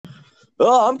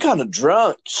Oh, I'm kind of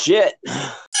drunk. Shit.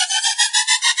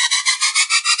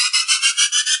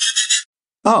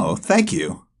 Oh, thank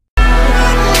you.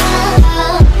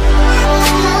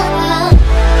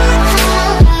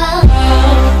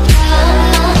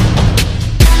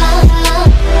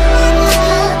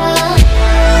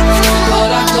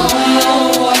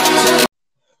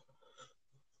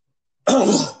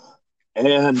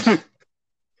 And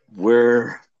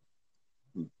we're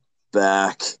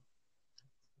back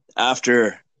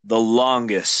after the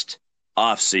longest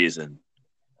offseason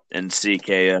in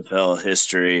CKFL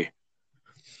history.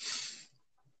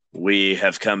 We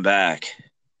have come back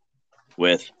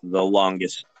with the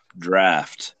longest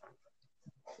draft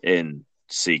in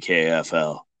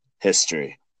CKFL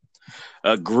history.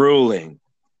 A grueling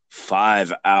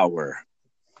 5-hour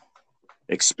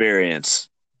experience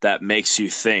that makes you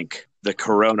think the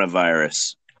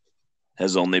coronavirus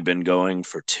has only been going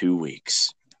for 2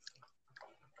 weeks.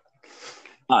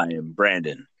 I am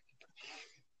Brandon,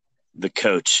 the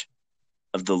coach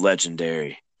of the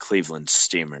legendary Cleveland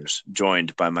Steamers,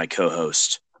 joined by my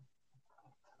co-host.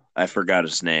 I forgot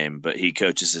his name, but he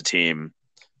coaches a team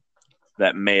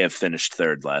that may have finished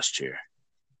third last year.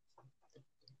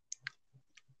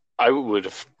 I would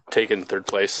have taken third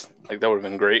place. Like, that would have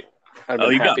been great. Oh,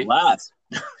 you got last.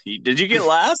 Did you get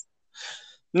last?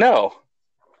 No.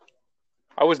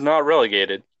 I was not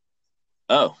relegated.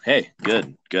 Oh, hey,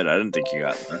 good. I didn't think you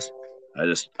got last.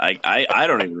 I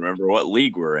don't even remember what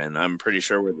league we're in. I'm pretty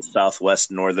sure we're the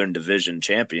Southwest Northern Division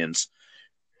champions,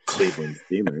 Cleveland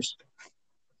Steamers.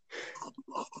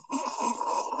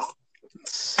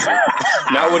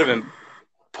 That would have been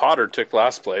Potter took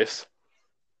last place.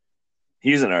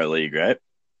 He's in our league, right?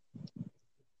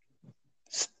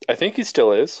 I think he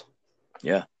still is.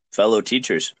 Yeah, fellow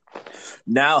teachers.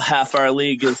 Now half our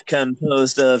league is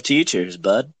composed of teachers,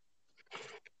 bud.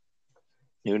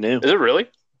 Who knew? Is it really?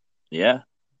 Yeah.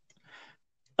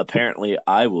 Apparently,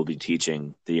 I will be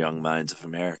teaching the young minds of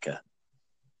America.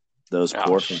 Those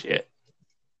poor shit.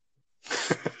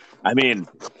 I mean,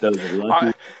 those are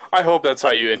lucky. I hope that's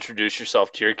how you introduce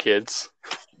yourself to your kids.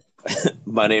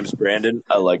 My name's Brandon.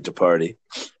 I like to party.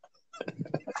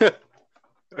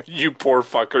 You poor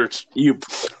fuckers. You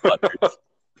poor fuckers.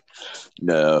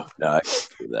 No, I can't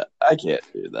do that. I can't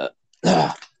do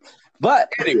that.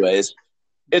 But anyways,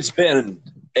 it's been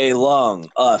a long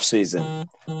off season.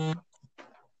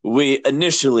 We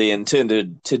initially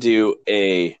intended to do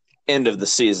a end of the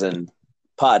season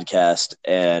podcast,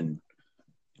 and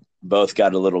both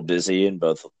got a little busy and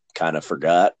both kind of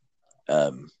forgot.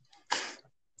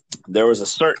 There was a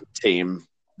certain team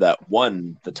that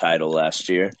won the title last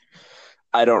year.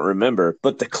 I don't remember,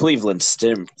 but the Cleveland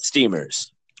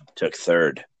Steamers took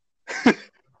third.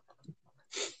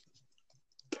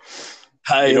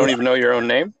 You don't even know your own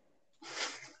name?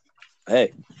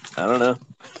 Hey, I don't know.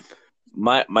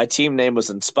 My team name was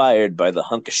inspired by the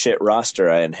hunk of shit roster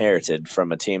I inherited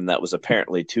from a team that was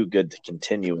apparently too good to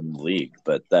continue in the league,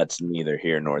 but that's neither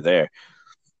here nor there.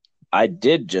 I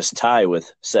did just tie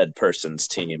with said person's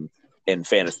team in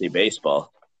fantasy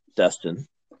baseball, Dustin.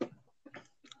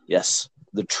 Yes,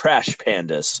 the Trash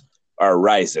Pandas are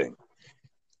rising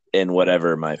in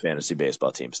whatever my fantasy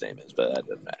baseball team's name is, but that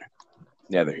doesn't matter.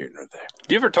 Neither here nor there.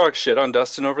 Do you ever talk shit on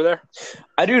Dustin over there?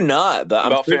 I do not, but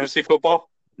about fantasy football?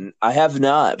 I have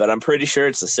not, but I'm pretty sure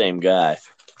it's the same guy.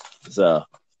 So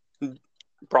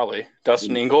probably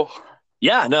Dustin Engel.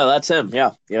 Yeah, no, that's him.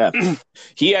 Yeah.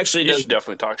 He actually You does should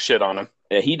definitely talk shit on him.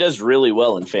 Yeah, he does really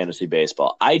well in fantasy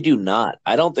baseball. I do not.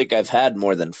 I don't think I've had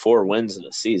more than 4 wins in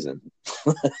a season.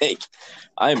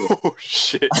 Oh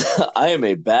shit! I am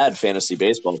a bad fantasy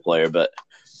baseball player, but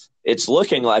it's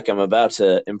looking like I'm about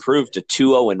to improve to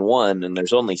 2-0-1, and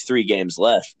there's only 3 games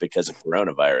left because of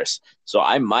coronavirus. So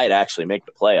I might actually make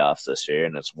the playoffs this year,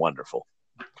 and it's wonderful.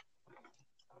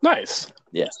 Nice.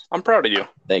 Yes. I'm proud of you.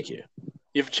 Thank you.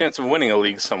 You have a chance of winning a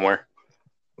league somewhere.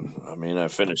 I mean, I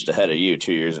finished ahead of you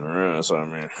 2 years in a row, so I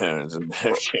mean, it's a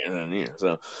better chance than you.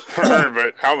 So,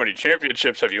 but how many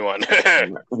championships have you won?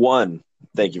 1.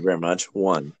 Thank you very much.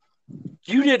 1.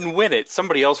 You didn't win it.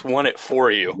 Somebody else won it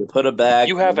for you. You put a bag.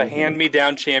 You have a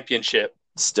hand-me-down championship.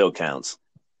 Still counts.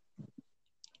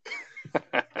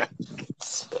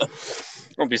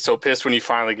 I'll be so pissed when you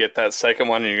finally get that second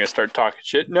one and you're going to start talking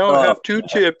shit. No, I have 2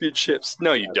 championships.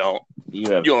 No, you don't.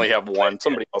 You only have 1.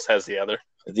 Somebody else has the other.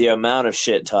 The amount of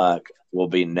shit talk will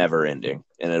be never ending,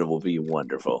 and it will be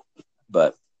wonderful.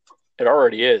 But it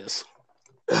already is.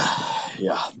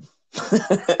 Yeah.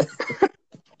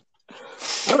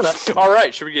 All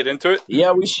right, should we get into it?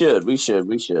 Yeah, we should.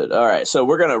 All right, so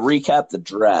we're going to recap the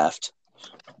draft.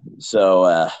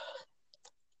 So,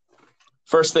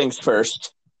 first things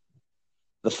first,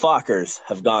 The Fockers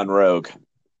have gone rogue.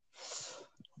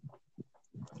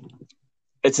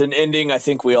 It's an ending I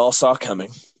think we all saw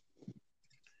coming.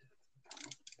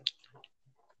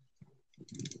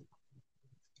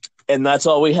 And that's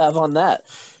all we have on that.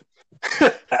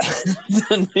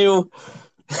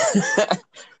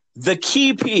 The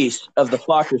key piece of the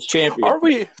Fockers champion. Are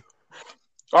we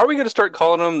going to start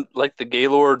calling them like the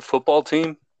Gaylord football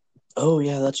team? Oh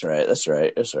yeah, that's right.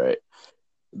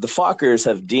 The Fockers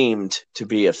have deemed to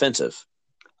be offensive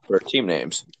for team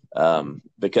names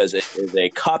because it is a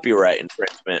copyright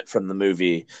infringement from the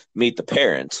movie Meet the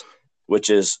Parents, which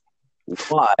is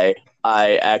why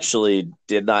I actually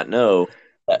did not know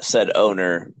that said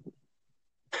owner.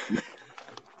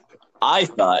 I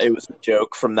thought it was a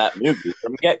joke from that movie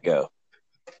from get-go.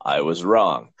 I was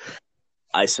wrong.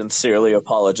 I sincerely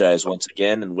apologize once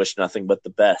again and wish nothing but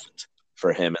the best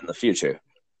for him in the future.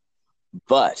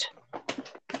 But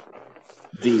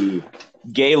the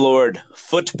Gaylord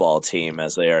football team,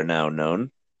 as they are now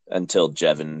known, until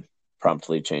Jevin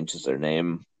promptly changes their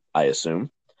name, I assume,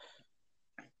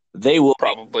 they will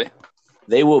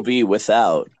be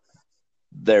without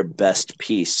their best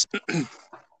piece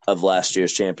of last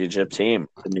year's championship team,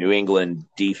 the New England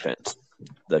defense,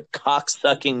 the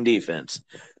cocksucking defense.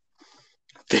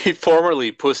 The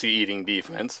formerly pussy-eating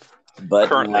defense, but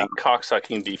currently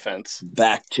cocksucking defense.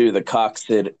 Back to the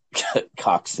cocksucking.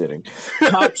 Cock-sitting,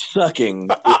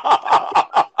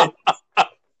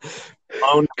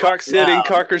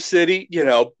 Cocker City,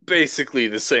 basically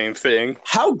the same thing.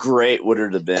 How great would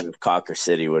it have been if Cocker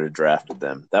City would have drafted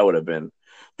them? That would have been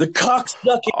the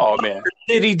cocksucking Cocker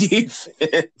City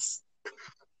defense.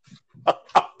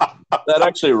 That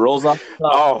actually rolls off the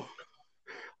top. Oh,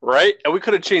 right? And we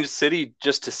could have changed city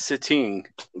just to sitting.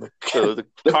 So the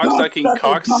cocksucking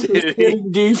Cock City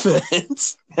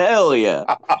defense. Hell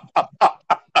yeah.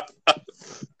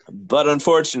 But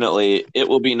unfortunately, it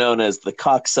will be known as the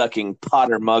cocksucking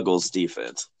Potter Muggles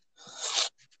defense.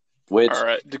 All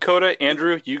right, Dakota,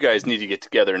 Andrew, you guys need to get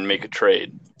together and make a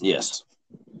trade. Yes.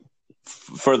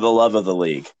 For the love of the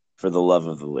league.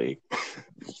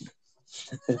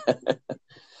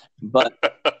 But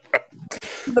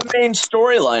the main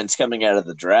storylines coming out of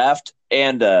the draft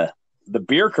and the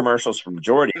beer commercials from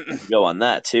Jordy go on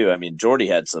that too. I mean, Jordy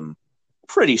had some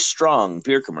pretty strong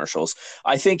beer commercials.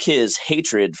 I think his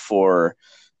hatred for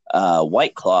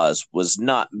White Claws was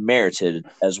not merited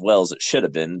as well as it should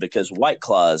have been, because White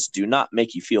Claws do not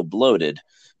make you feel bloated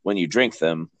when you drink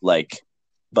them like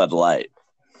Bud Light,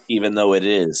 even though it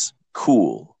is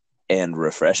cool and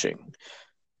refreshing.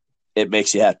 It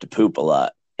makes you have to poop a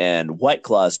lot, and White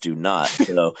Claws do not.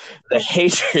 So the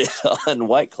hatred on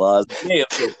White Claws may have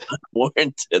been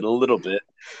unwarranted a little bit.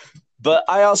 But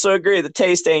I also agree, the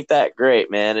taste ain't that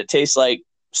great, man. It tastes like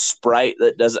Sprite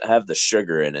that doesn't have the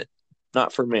sugar in it.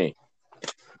 Not for me.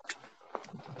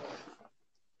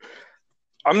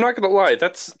 I'm not going to lie.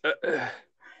 That's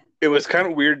it was kind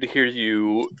of weird to hear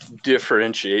you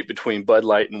differentiate between Bud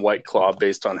Light and White Claw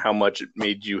based on how much it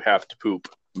made you have to poop.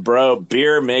 Bro,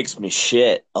 beer makes me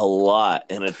shit a lot,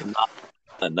 and it's not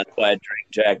fun. That's why I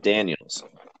drink Jack Daniels.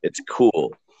 It's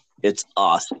cool. It's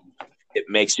awesome. It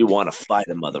makes you want to fight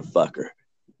a motherfucker.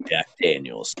 Jack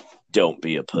Daniels, don't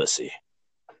be a pussy.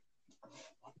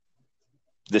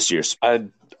 This year's... I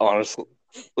honestly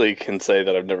can say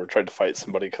that I've never tried to fight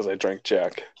somebody because I drank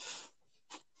Jack.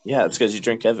 Yeah, it's because you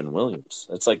drink Evan Williams.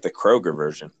 It's like the Kroger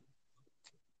version.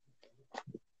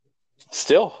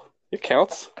 Still, it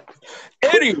counts.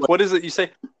 Anyway, what is it you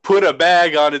say? Put a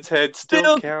bag on its head,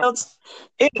 still counts.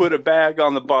 Put a bag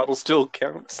on the bottle, still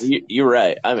counts. You're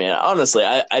right. I mean, honestly,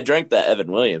 I drank that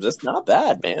Evan Williams. It's not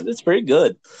bad, man. It's pretty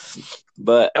good.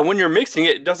 And when you're mixing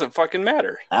it, it doesn't fucking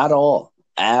matter. At all.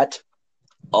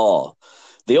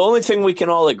 The only thing we can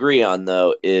all agree on,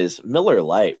 though, is Miller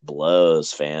Lite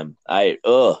blows, fam.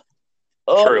 True.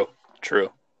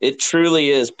 It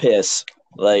truly is piss.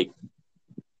 Like,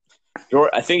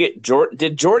 I think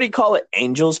did Jordy call it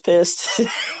Angel's piss?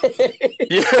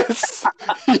 Yes.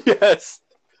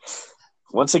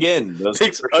 Once again, those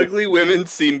makes ugly women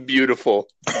seem beautiful.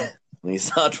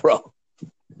 He's not wrong.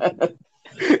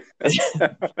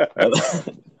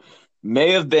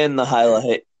 May have been the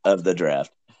highlight of the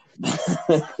draft.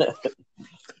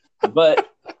 But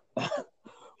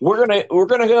we're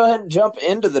gonna go ahead and jump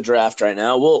into the draft right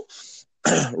now. We'll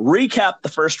recap the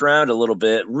first round a little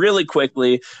bit really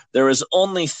quickly. There was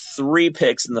only 3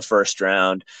 picks in the first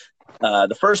round.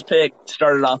 The first pick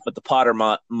started off with the Potter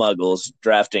Muggles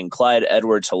drafting Clyde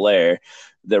Edwards-Helaire,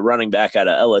 the running back out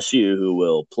of LSU who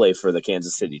will play for the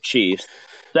Kansas City Chiefs.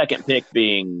 Second pick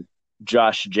being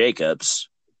Josh Jacobs,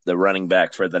 the running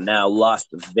back for the now Las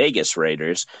Vegas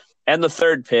Raiders. And the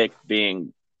third pick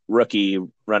being rookie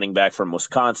running back from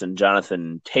Wisconsin,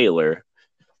 Jonathan Taylor,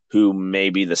 who may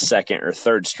be the second or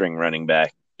third string running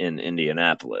back in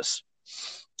Indianapolis.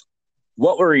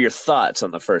 What were your thoughts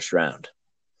on the first round?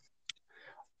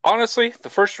 Honestly, the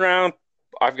first round,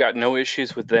 I've got no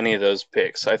issues with any of those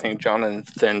picks. I think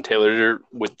Jonathan Taylor,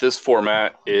 with this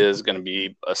format, is going to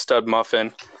be a stud muffin.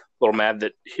 A little mad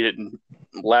that he didn't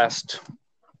last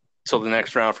till the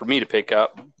next round for me to pick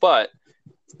up, but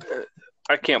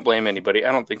I can't blame anybody.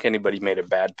 I don't think anybody made a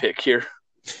bad pick here.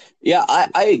 Yeah,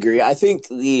 I agree. I think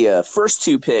the first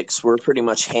two picks were pretty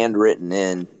much handwritten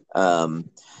in.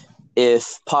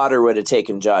 If Potter would have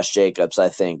taken Josh Jacobs, I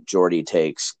think Jordy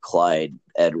takes Clyde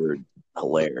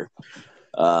Edwards-Helaire.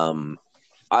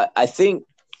 I think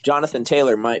Jonathan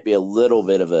Taylor might be a little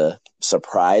bit of a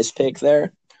surprise pick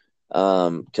there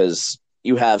because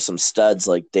you have some studs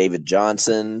like David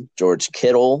Johnson, George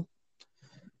Kittle,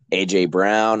 A.J.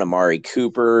 Brown, Amari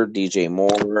Cooper, DJ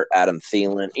Moore, Adam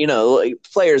Thielen,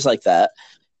 players like that.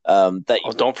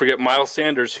 Don't forget Miles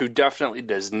Sanders, who definitely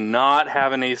does not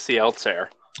have an ACL tear.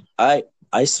 I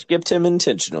skipped him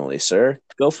intentionally, sir.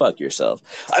 Go fuck yourself.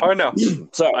 Oh no,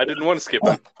 sorry, I didn't want to skip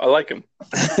him. I like him.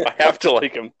 I have to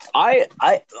like him. I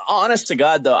honest to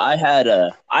God though, I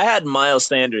had Miles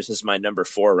Sanders as my number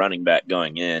 4 running back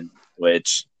going in,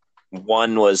 which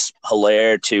 1 was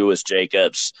Helaire, 2 was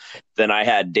Jacobs. Then I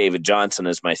had David Johnson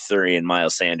as my 3 and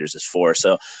Miles Sanders as 4.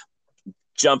 So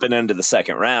jumping into the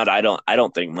second round, I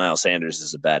don't think Miles Sanders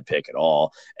is a bad pick at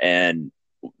all. And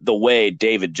the way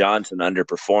David Johnson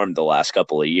underperformed the last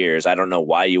couple of years, I don't know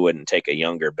why you wouldn't take a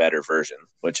younger, better version,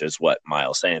 which is what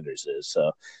Miles Sanders is.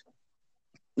 So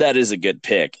that is a good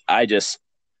pick. I don't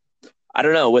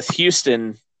know. With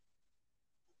Houston,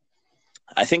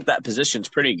 I think that position's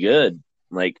pretty good.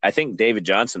 Like, I think David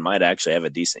Johnson might actually have a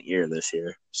decent year this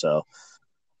year. So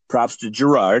props to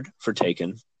Gerard for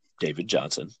taking David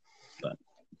Johnson. But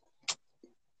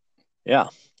yeah.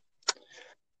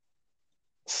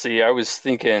 See, I was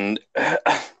thinking,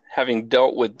 having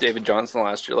dealt with David Johnson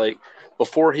last year, like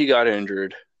before he got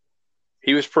injured,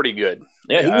 he was pretty good.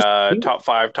 Yeah, he was top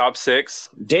 5, top 6.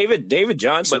 David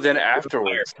Johnson. But then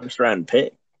afterwards, first round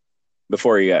pick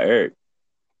before he got hurt.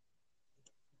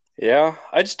 Yeah,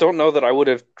 I just don't know that I would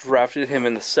have drafted him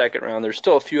in the second round. There's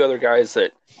still a few other guys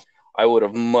that I would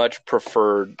have much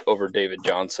preferred over David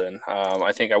Johnson.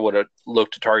 I think I would have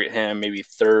looked to target him maybe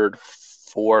 3rd,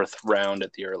 4th round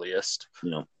at the earliest.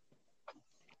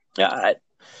 Yeah,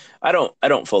 I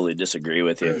don't fully disagree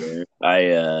with you.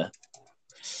 I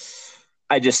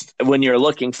just, when you're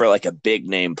looking for like a big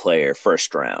name player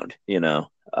first round,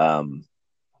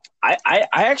 I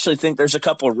actually think there's a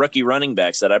couple of rookie running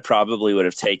backs that I probably would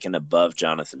have taken above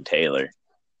Jonathan Taylor.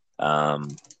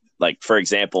 Like, for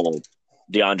example,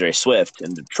 DeAndre Swift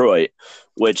in Detroit,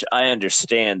 which I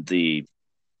understand the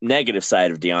negative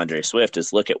side of DeAndre Swift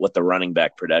is look at what the running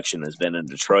back production has been in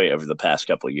Detroit over the past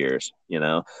couple of years.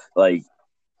 Like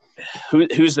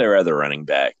who's their other running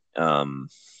back?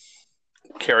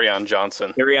 Kerryon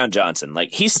Johnson.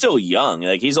 Like, he's still young.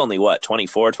 Like, he's only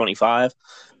 24, 25,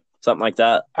 something like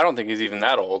that. I don't think he's even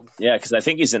that old. Yeah, because I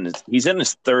think he's in his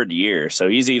 3rd year. So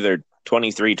he's either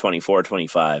 23, 24,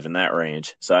 25 in that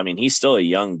range. So, I mean, he's still a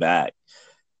young back.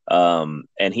 And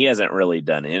he hasn't really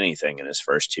done anything in his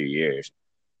first 2 years.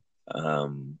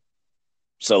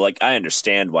 So, like, I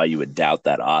understand why you would doubt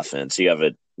that offense. You have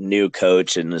a new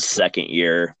coach in his 2nd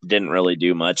year, didn't really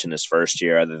do much in his first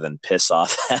year other than piss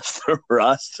off half the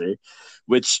roster,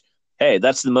 which, hey,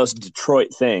 that's the most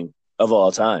Detroit thing of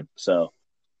all time. So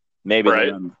maybe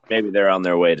they're on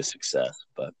their way to success.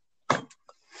 But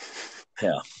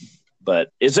yeah.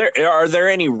 But are there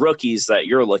any rookies that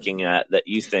you're looking at that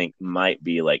you think might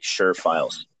be like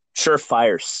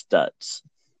surefire studs?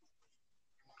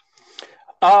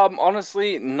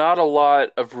 Honestly, not a lot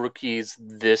of rookies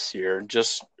this year,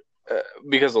 just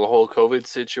because of the whole COVID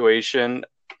situation,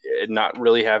 not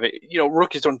really having,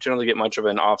 rookies don't generally get much of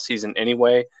an off season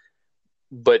anyway,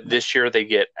 but this year they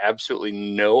get absolutely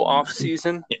no off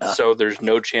season. Yeah. So there's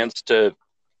no chance to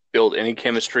build any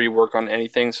chemistry, work on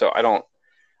anything. So I don't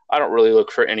really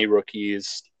look for any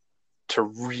rookies to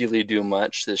really do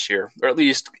much this year, or at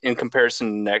least in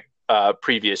comparison to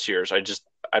previous years.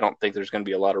 I don't think there's going to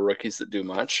be a lot of rookies that do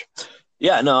much.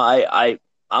 Yeah, no,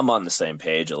 I'm on the same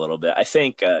page a little bit. I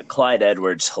think Clyde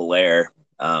Edwards-Helaire,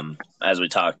 as we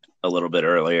talked a little bit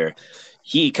earlier,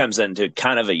 he comes into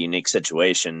kind of a unique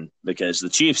situation because the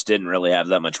Chiefs didn't really have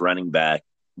that much running back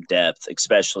depth,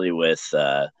 especially with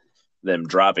them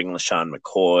dropping LaShawn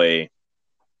McCoy.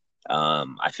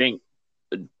 I think,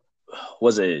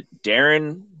 was it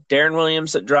Darren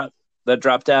Williams that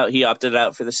dropped out? He opted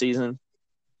out for the season.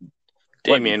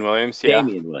 Damian Williams, yeah.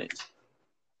 Damian Williams.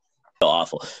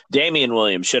 Awful. Damian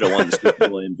Williams should have won the Super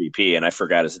Bowl MVP, and I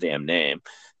forgot his damn name.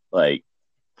 Like,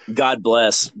 God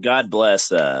bless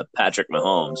Patrick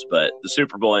Mahomes, but the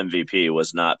Super Bowl MVP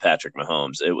was not Patrick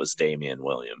Mahomes. It was Damian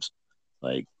Williams.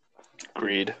 Like,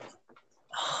 agreed.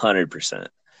 100%.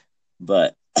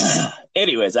 But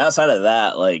anyways, outside of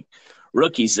that, like,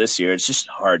 rookies this year, it's just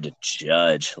hard to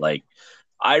judge. Like,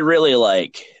 I really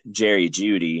like Jerry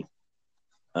Jeudy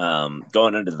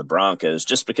going into the Broncos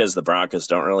just because the Broncos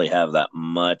don't really have that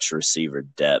much receiver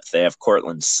depth. They have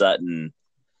Cortland Sutton,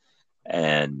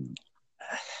 and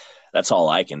that's all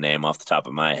I can name off the top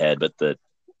of my head. But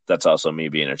that's also me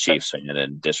being a Chiefs fan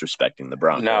and disrespecting the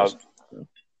Broncos. No,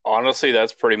 honestly,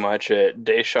 that's pretty much it.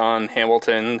 Deshaun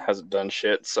Hamilton hasn't done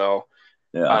shit, so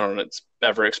yeah. I don't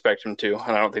ever expect him to,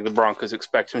 and I don't think the Broncos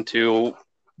expect him to,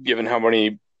 given how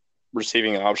many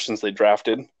receiving options they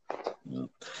drafted.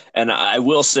 And I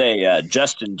will say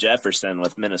Justin Jefferson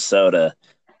with Minnesota,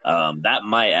 that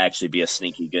might actually be a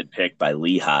sneaky good pick by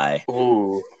Lehigh.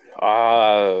 Ooh.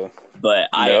 But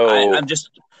no.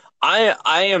 I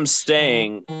am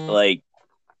saying, like,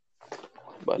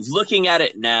 looking at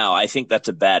it now, I think that's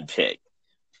a bad pick.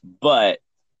 But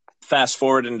fast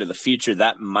forward into the future,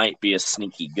 that might be a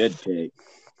sneaky good pick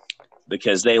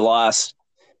because they lost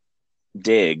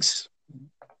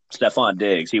Stephon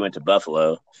Diggs. He went to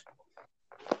Buffalo.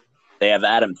 They have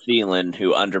Adam Thielen,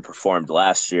 who underperformed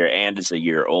last year and is a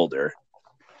year older.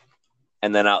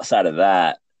 And then outside of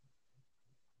that,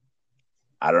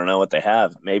 I don't know what they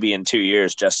have. Maybe in 2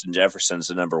 years, Justin Jefferson's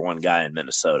the number one guy in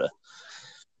Minnesota.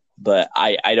 But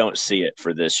I don't see it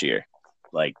for this year.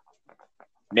 Like,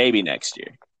 maybe next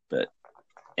year. But,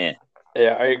 Yeah,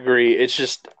 I agree. It's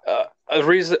just a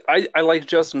reason I like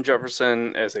Justin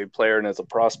Jefferson as a player and as a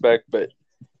prospect, but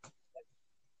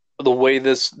the way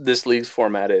this league's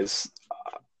format is,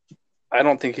 I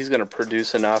don't think he's going to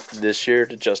produce enough this year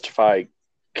to justify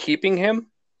keeping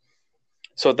him.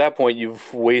 So at that point,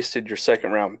 you've wasted your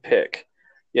second round pick.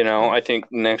 You know, I think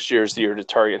next year is the year to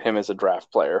target him as a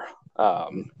draft player.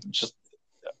 Just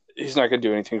he's not going to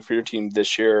do anything for your team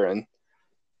this year, and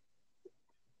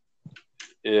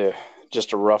yeah,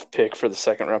 just a rough pick for the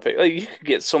second round pick. Like, you could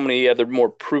get so many other more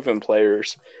proven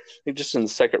players. I think just in the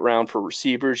second round for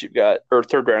receivers, you've got, or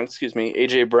third round,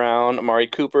 AJ Brown, Amari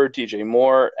Cooper, DJ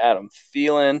Moore, Adam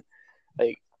Thielen.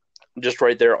 Like, just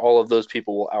right there, all of those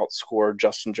people will outscore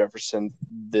Justin Jefferson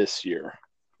this year.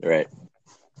 Right.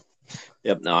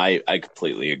 Yep. No, I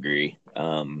completely agree.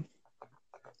 I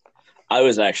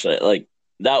was actually like,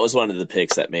 that was one of the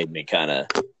picks that made me kind of,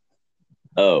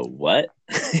 oh, what?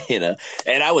 You know,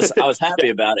 and I was happy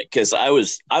about it because I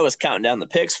was counting down the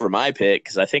picks for my pick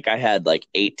because I think I had like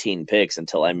 18 picks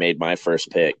until I made my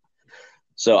first pick.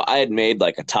 So I had made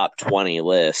like a top 20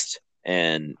 list,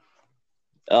 and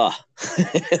yeah,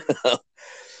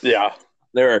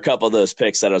 there were a couple of those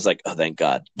picks that I was like, oh, thank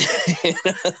God.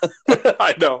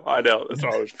 I know. That's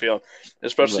what I was feeling,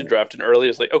 especially drafting early.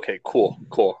 It's like, okay, cool.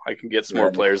 I can get some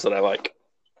more players that I like.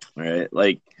 Right,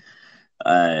 like,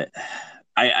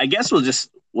 I guess we'll just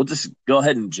go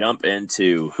ahead and jump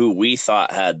into who we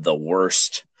thought had the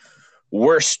worst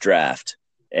draft.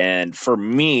 And for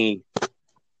me,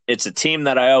 it's a team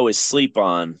that I always sleep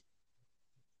on.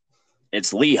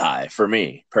 It's Lehigh for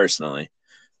me personally.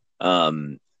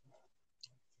 I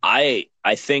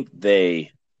think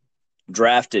they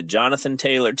drafted Jonathan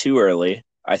Taylor too early.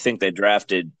 I think they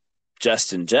drafted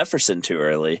Justin Jefferson too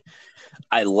early.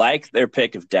 I like their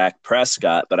pick of Dak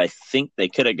Prescott, but I think they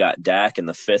could have got Dak in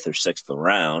the 5th or 6th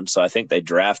round. So I think they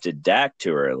drafted Dak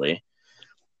too early.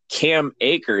 Cam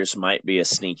Akers might be a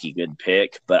sneaky good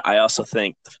pick, but I also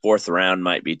think the 4th round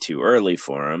might be too early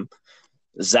for him.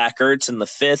 Zach Ertz in the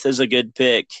 5th is a good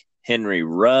pick. Henry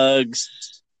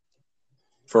Ruggs,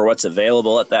 for what's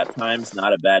available at that time, is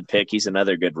not a bad pick. He's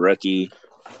another good rookie.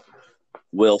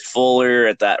 Will Fuller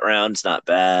at that round's not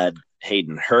bad.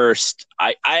 Hayden Hurst.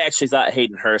 I actually thought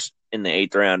Hayden Hurst in the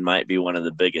 8th round might be one of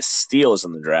the biggest steals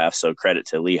in the draft, so credit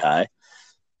to Lehigh.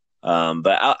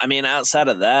 But, I mean, outside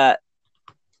of that,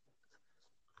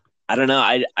 I don't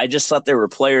know. I just thought there were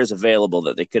players available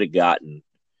that they could have gotten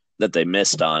that they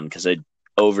missed on because they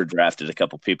overdrafted a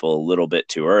couple people a little bit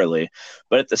too early.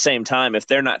 But at the same time, if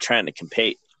they're not trying to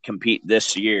compete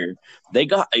this year, they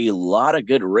got a lot of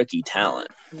good rookie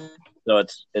talent. So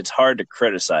it's hard to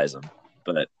criticize them.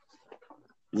 But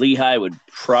Lehigh would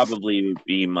probably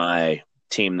be my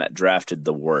team that drafted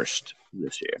the worst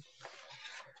this year.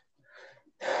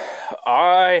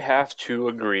 I have to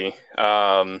agree.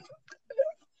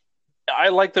 I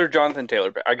like their Jonathan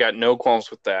Taylor pick. I got no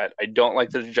qualms with that. I don't like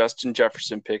the Justin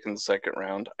Jefferson pick in the second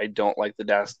round. I don't like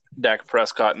the Dak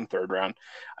Prescott in the third round.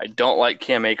 I don't like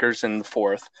Cam Akers in the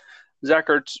fourth. Zach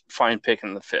Ertz, fine pick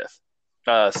in the fifth.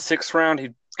 Sixth round, he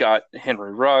got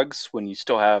Henry Ruggs when you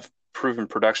still have proven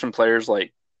production players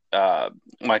like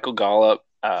Michael Gallup,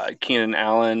 Keenan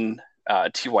Allen,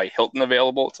 T.Y. Hilton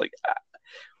available. It's like, what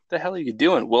the hell are you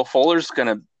doing? Will Fuller's going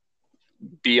to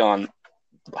be on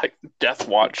like death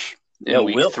watch in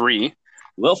week 3.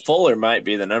 Will Fuller might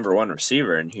be the number one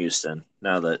receiver in Houston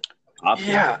now that Hopkins.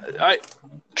 Yeah,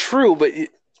 true, but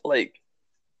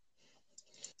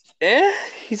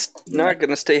he's not going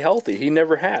to stay healthy. He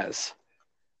never has.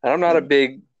 And I'm not a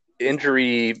big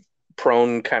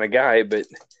injury-prone kind of guy, but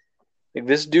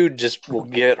this dude just will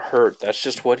get hurt. That's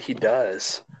just what he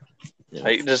does. Yeah.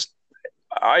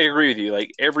 I agree with you.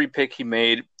 Like, every pick he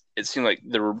made, it seemed like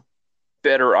there were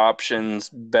better options,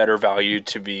 better value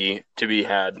to be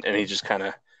had, and he just kind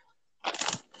of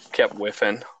kept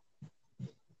whiffing.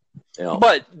 Yeah.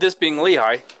 But this being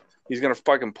Lehigh, he's going to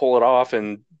fucking pull it off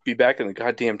and be back in the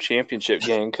goddamn championship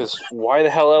game, because why the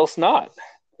hell else not?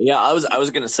 Yeah, I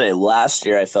was going to say last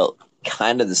year I felt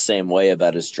kind of the same way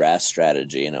about his draft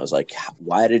strategy, and I was like,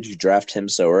 why did you draft him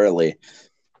so early?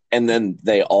 And then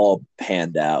they all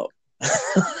panned out.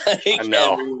 I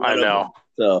know.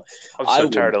 So I'm so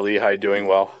tired of Lehigh doing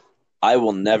well. I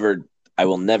will never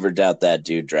doubt that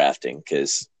dude drafting,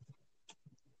 because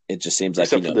it just seems like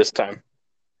except for this time.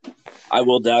 I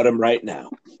will doubt him right now.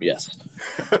 Yes,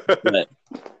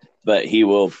 but he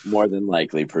will more than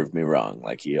likely prove me wrong,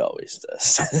 like he always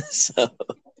does. So,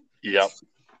 yep.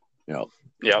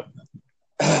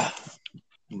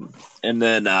 And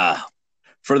then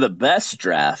for the best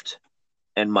draft,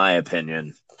 in my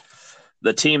opinion,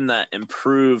 the team that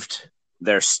improved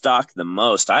their stock the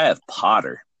most, I have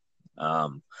Potter.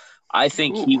 I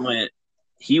think he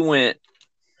went.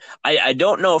 I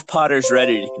don't know if Potter's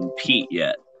ready to compete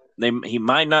yet. He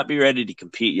might not be ready to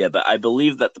compete yet, but I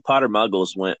believe that the Potter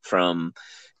Muggles went from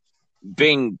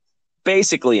being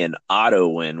basically an auto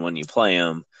win when you play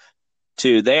them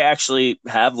to they actually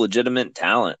have legitimate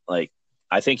talent. Like,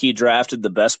 I think he drafted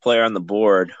the best player on the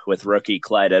board with rookie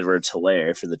Clyde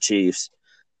Edwards-Helaire for the Chiefs.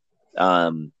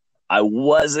 I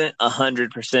wasn't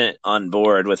 100% on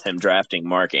board with him drafting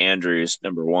Mark Andrews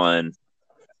number one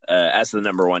as the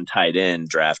number one tight end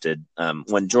drafted.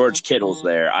 When George Kittle's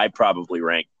there, I probably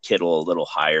rank Kittle a little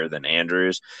higher than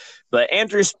Andrews. But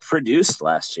Andrews produced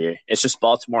last year. It's just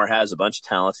Baltimore has a bunch of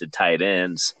talented tight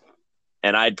ends,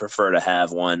 and I'd prefer to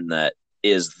have one that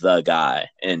is the guy.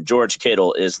 And George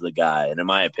Kittle is the guy. And in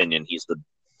my opinion, he's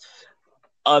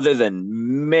other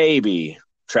than maybe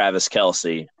Travis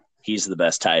Kelce, he's the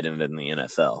best tight end in the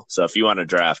NFL. So if you want to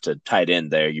draft a tight end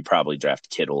there, you probably draft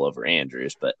Kittle over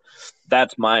Andrews. But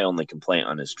that's my only complaint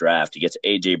on his draft. He gets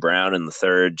A.J. Brown in the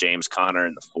third, James Conner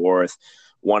in the fourth,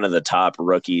 one of the top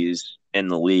rookies in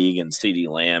the league, and CeeDee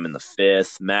Lamb in the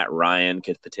fifth. Matt Ryan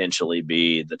could potentially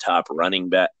be the top running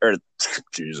back – or,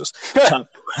 Jesus,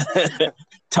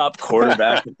 top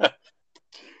quarterback.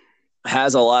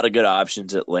 Has a lot of good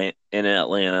options in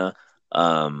Atlanta.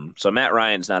 So Matt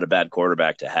Ryan's not a bad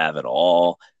quarterback to have at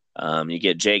all. You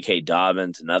get J.K.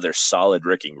 Dobbins, another solid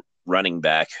rookie running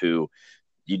back who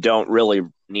you don't really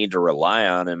need to rely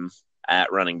on him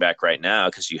at running back right now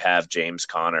because you have James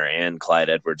Conner and Clyde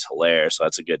Edwards-Helaire, so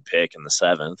that's a good pick in the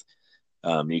seventh.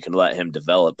 You can let him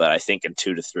develop, but I think in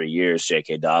 2 to 3 years,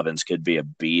 J.K. Dobbins could be a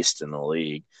beast in the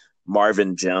league.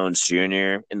 Marvin Jones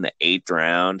Jr. in the 8th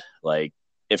round, like,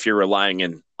 if you're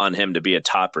relying on him to be a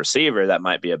top receiver, that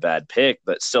might be a bad pick,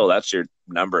 but still, that's your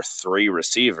number 3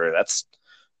 receiver. That's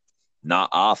not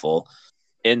awful.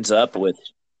 Ends up with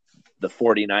the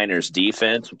 49ers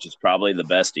defense, which is probably the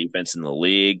best defense in the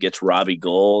league. Gets Robbie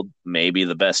Gould, maybe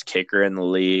the best kicker in the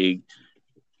league.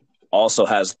 Also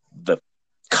has the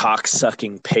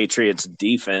cock-sucking Patriots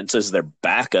defense as their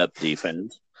backup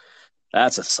defense.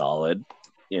 That's a solid,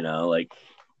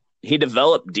 he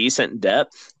developed decent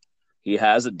depth. He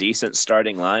has a decent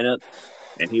starting lineup,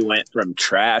 and he went from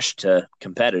trash to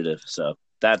competitive. So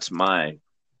that's my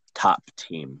top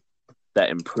team that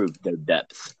improved their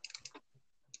depth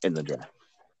in the draft.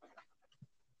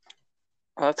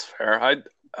 That's fair.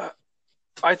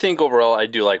 I think overall I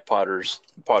do like Potter's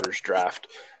draft.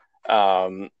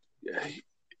 I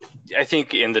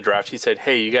think in the draft he said,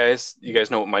 "Hey, you guys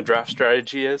know what my draft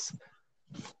strategy is?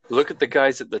 Look at the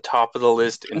guys at the top of the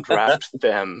list and draft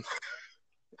them."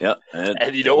 Yep.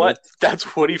 And you know what? That's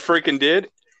what he freaking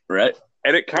did. Right.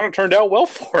 And it kind of turned out well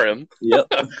for him. Yep.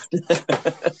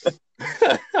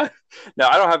 No,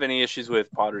 I don't have any issues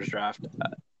with Potter's draft.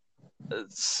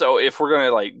 So if we're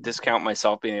gonna like discount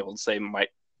myself being able to say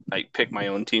pick my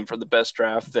own team for the best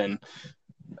draft, then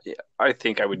yeah, I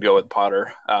think I would go with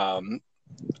Potter.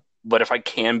 But if I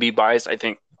can be biased, I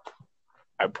think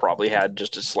I probably had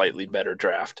just a slightly better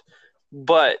draft.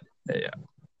 But yeah,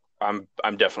 I'm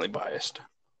definitely biased.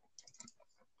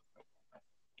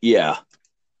 Yeah.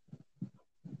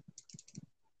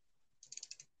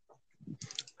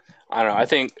 I don't know. I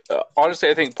think honestly,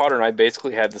 I think Potter and I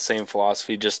basically had the same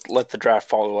philosophy. Just let the draft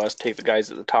follow us, take the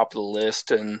guys at the top of the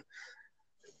list, and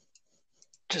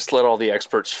just let all the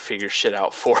experts figure shit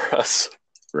out for us.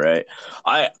 Right.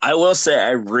 I will say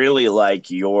I really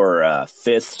like your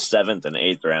 5th, 7th, and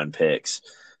 8th round picks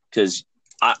because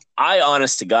I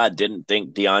honest to God didn't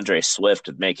think DeAndre Swift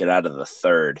would make it out of the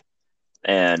 3rd.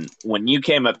 And when you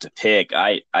came up to pick,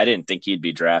 I didn't think you'd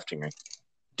be drafting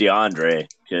DeAndre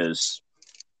because,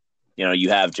 you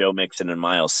have Joe Mixon and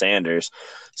Miles Sanders.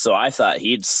 So I thought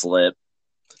he'd slip.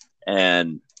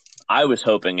 And I was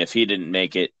hoping if he didn't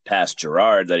make it past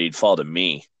Gerard that he'd fall to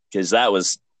me because that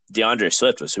was DeAndre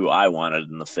Swift was who I wanted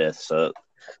in the 5th. So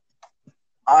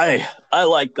I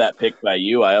like that pick by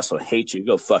you. I also hate you.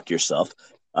 Go fuck yourself.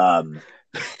 But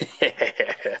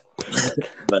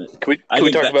can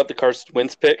we talk about the Carson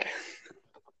Wentz pick?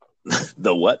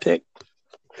 The what pick?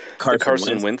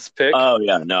 Carson Wentz pick. Oh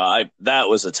yeah, no, that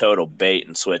was a total bait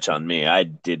and switch on me. I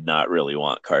did not really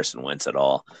want Carson Wentz at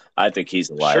all. I think he's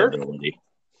a liability. Sure.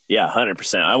 Yeah,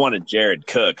 100%. I wanted Jared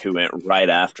Cook, who went right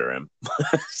after him.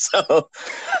 So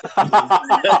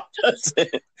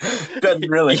doesn't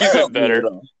really help better.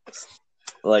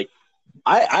 Like,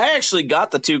 I actually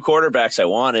got the 2 quarterbacks I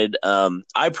wanted.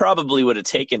 I probably would have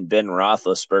taken Ben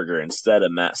Roethlisberger instead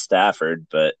of Matt Stafford,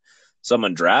 but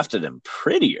someone drafted him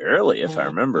pretty early, if I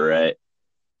remember right.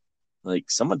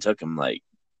 Like, someone took him, like,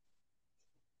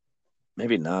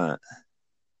 maybe not.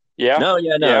 Yeah. No.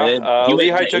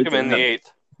 Lehigh took him in the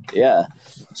 8th. Yeah.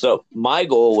 So my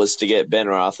goal was to get Ben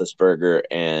Roethlisberger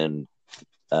and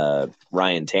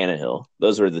Ryan Tannehill.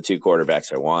 Those were the 2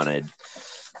 quarterbacks I wanted.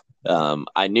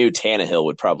 I knew Tannehill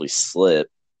would probably slip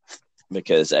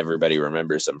because everybody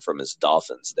remembers him from his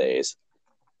Dolphins days.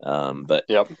 But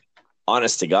yep.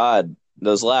 Honest to God,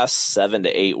 those last 7 to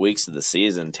 8 weeks of the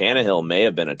season, Tannehill may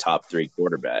have been a top 3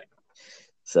 quarterback.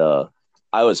 So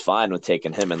I was fine with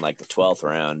taking him in like the 12th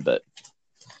round,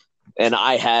 and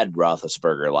I had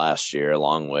Roethlisberger last year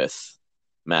along with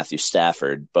Matthew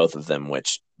Stafford, both of them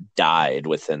which died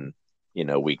within,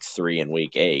 week 3 and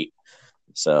week 8.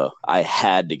 So I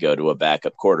had to go to a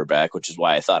backup quarterback, which is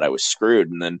why I thought I was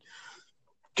screwed. And then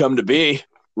come to be,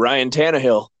 Ryan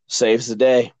Tannehill saves the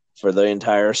day for the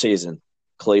entire season.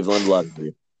 Cleveland loves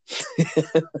you.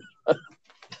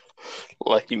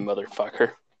 Lucky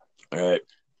motherfucker. All right.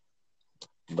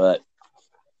 But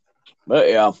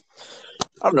yeah,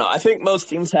 I don't know. I think most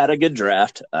teams had a good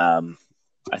draft. I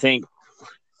think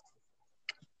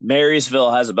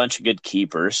Marysville has a bunch of good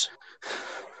keepers.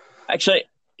 Actually,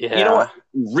 yeah. You know what?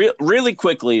 Really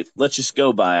quickly, let's just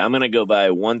go by. I'm going to go by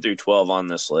 1 through 12 on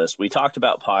this list. We talked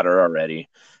about Potter already.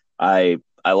 I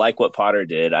like what Potter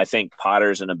did. I think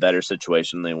Potter's in a better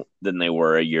situation than they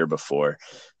were a year before.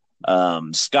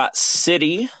 Scott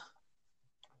City,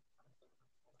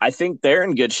 I think they're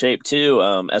in good shape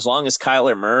too. As long as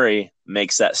Kyler Murray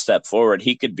makes that step forward,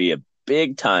 he could be a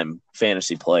big-time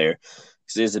fantasy player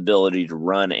because his ability to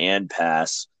run and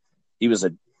pass.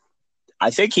 I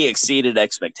think he exceeded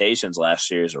expectations last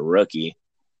year as a rookie,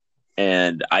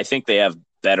 and I think they have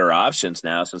better options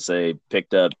now since they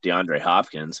picked up DeAndre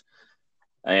Hopkins,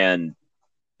 and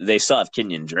they still have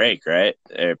Kenyon Drake, right?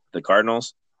 The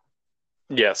Cardinals.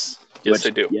 Yes,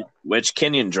 they do. Yeah, which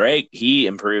Kenyon Drake, he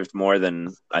improved more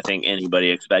than I think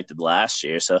anybody expected last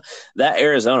year. So that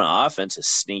Arizona offense is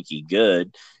sneaky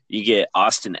good. You get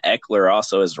Austin Eckler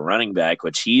also as a running back,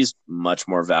 which he's much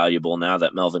more valuable now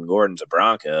that Melvin Gordon's a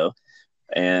Bronco.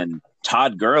 And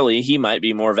Todd Gurley, he might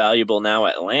be more valuable now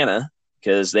at Atlanta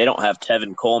because they don't have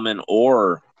Tevin Coleman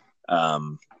or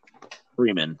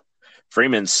Freeman.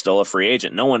 Freeman's still a free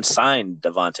agent. No one signed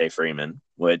Devontae Freeman,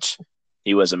 which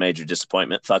he was a major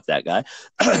disappointment. Fuck that guy.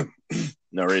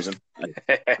 No reason.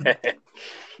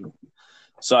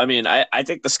 So, I mean, I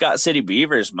think the Scott City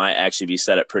Beavers might actually be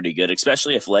set up pretty good,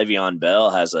 especially if Le'Veon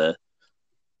Bell has a,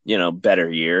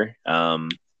 better year.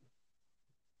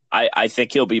 I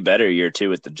think he'll be better year 2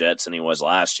 with the Jets than he was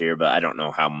last year, but I don't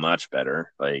know how much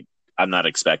better. Like, I'm not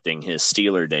expecting his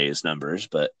Steeler days numbers,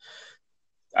 but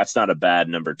that's not a bad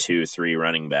number 2, 3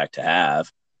 running back to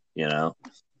have,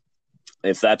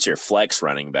 If that's your flex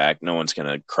running back, no one's going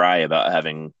to cry about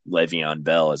having Le'Veon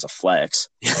Bell as a flex,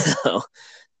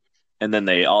 And then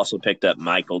they also picked up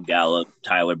Michael Gallup,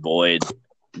 Tyler Boyd,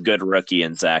 good rookie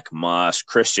in Zach Moss.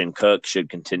 Christian Kirk should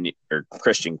continue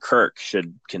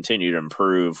to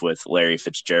improve with Larry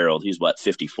Fitzgerald. He's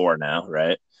 54 now,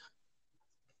 right?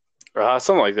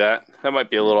 Something like that. That might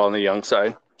be a little on the young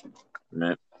side.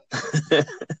 Right.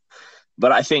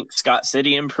 But I think Scott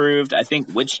City improved. I think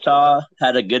Wichita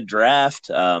had a good draft.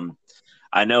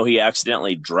 I know he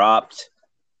accidentally dropped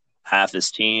half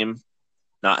his team.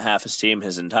 Not half his team,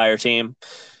 his entire team.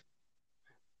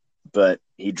 But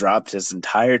he dropped his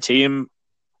entire team,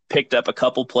 picked up a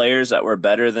couple players that were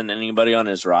better than anybody on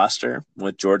his roster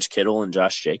with George Kittle and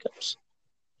Josh Jacobs.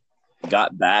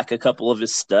 Got back a couple of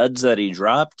his studs that he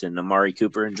dropped, and Amari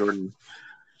Cooper and Jordan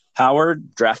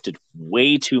Howard. Drafted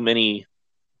way too many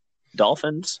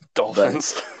Dolphins.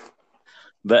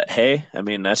 But hey, I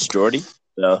mean, that's Jordy.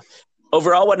 So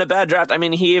overall, wasn't a bad draft. I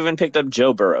mean, he even picked up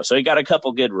Joe Burrow, so he got a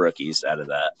couple good rookies out of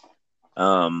that.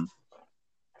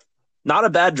 Not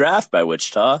a bad draft by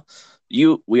Wichita.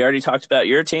 We already talked about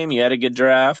your team. You had a good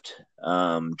draft.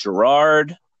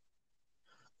 Girard,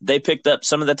 they picked up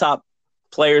some of the top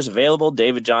players available: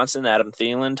 David Johnson, Adam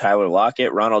Thielen, Tyler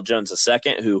Lockett, Ronald Jones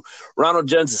II, Ronald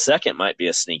Jones II might be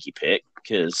a sneaky pick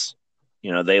because,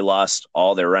 they lost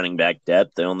all their running back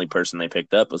depth. The only person they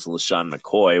picked up was LaShawn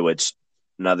McCoy, which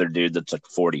another dude that's like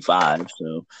 45.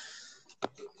 So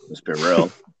let's be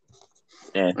real.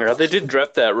 Yeah, they did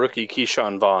draft that rookie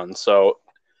Keyshawn Vaughn, so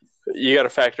you got to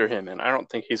factor him in. I don't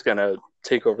think he's going to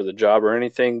take over the job or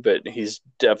anything, but he's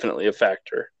definitely a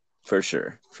factor. For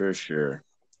sure.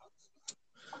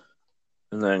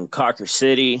 And then Cocker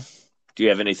City. Do you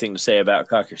have anything to say about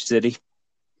Cocker City?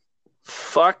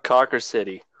 Fuck Cocker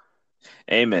City.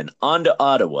 Amen. On to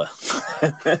Ottawa.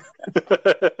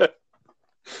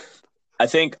 I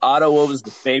think Ottawa was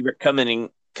the favorite coming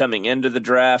into the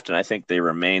draft, and I think they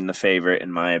remain the favorite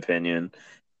in my opinion.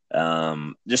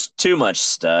 Just too much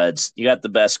studs. You got the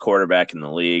best quarterback in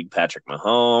the league, Patrick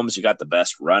Mahomes. You got the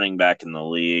best running back in the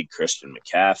league, Christian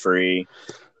McCaffrey.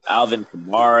 Alvin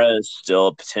Kamara is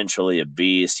still potentially a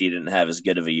beast. He didn't have as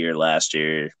good of a year last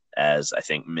year as I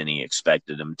think many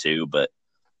expected him to, but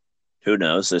who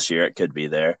knows? This year it could be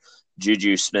there.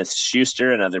 Juju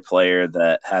Smith-Schuster, another player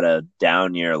that had a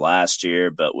down year last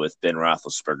year, but with Ben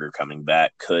Roethlisberger coming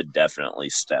back, could definitely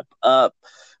step up.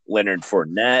 Leonard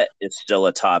Fournette is still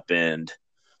a top-end,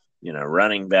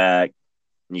 running back.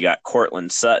 You got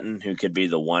Cortland Sutton, who could be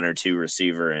the 1 or 2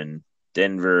 receiver in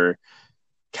Denver.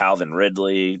 Calvin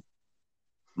Ridley,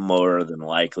 more than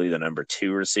likely the number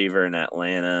 2 receiver in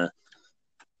Atlanta.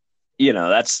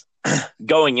 That's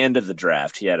going into the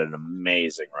draft. He had an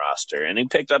amazing roster, and he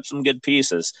picked up some good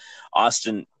pieces.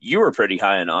 Austin, you were pretty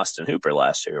high on Austin Hooper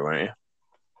last year, weren't you?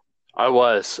 I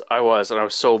was, and I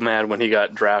was so mad when he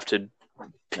got drafted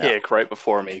right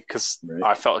before me because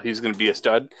I felt he was going to be a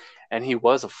stud, and he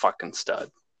was a fucking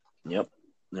stud. Yep,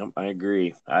 I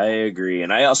agree.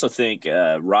 And I also think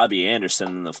Robbie Anderson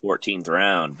in the 14th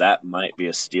round, that might be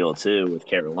a steal too with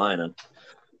Carolina,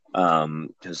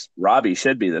 because Robbie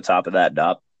should be the top of that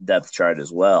depth chart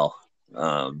as well.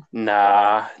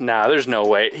 Nah, there's no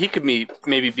way. He could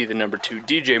maybe be the number 2.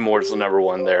 DJ Moore's the number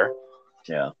 1 there.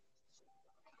 Yeah.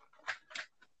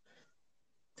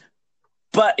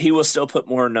 But he will still put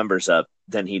more numbers up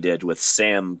than he did with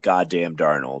Sam goddamn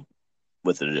Darnold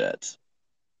with the Jets.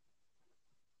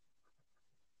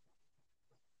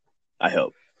 I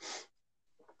hope.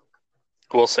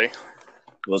 We'll see.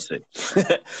 In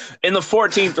the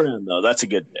 14th round, though, that's a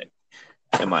good pick,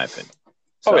 in my opinion.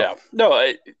 So, oh, yeah.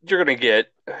 No, you're going to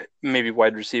get maybe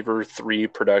wide receiver 3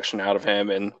 production out of him.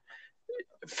 And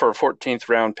for a 14th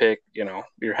round pick,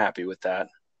 you're happy with that.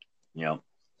 Yeah.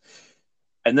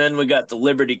 And then we got the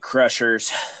Liberty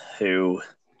Crushers, who,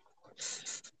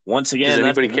 once again, does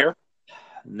anybody care?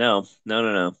 No.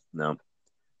 All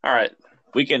right,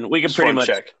 we can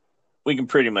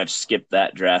pretty much skip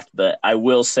that draft. But I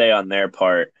will say on their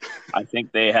part, I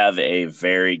think they have a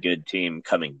very good team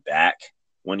coming back.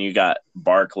 When you got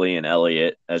Barkley and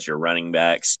Elliott as your running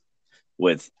backs,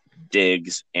 with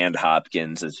Diggs and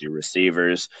Hopkins as your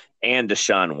receivers, and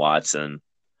Deshaun Watson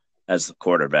as the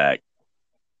quarterback.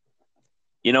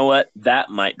 You know what? That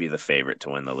might be the favorite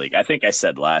to win the league. I think I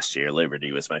said last year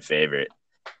Liberty was my favorite,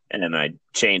 and then I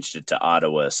changed it to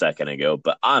Ottawa a second ago.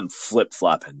 But I'm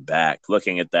flip-flopping back,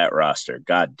 looking at that roster.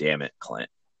 God damn it,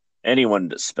 Clint. Anyone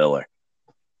but Spiller.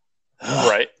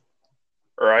 Right.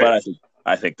 But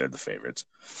I think they're the favorites.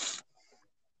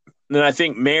 And then I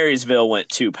think Marysville went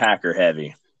too Packer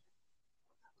heavy.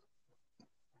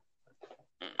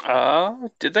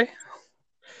 Did they?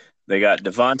 They got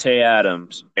Devontae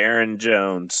Adams, Aaron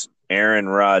Jones, Aaron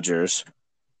Rodgers.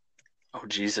 Oh,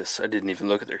 Jesus. I didn't even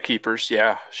look at their keepers.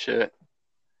 Yeah, shit.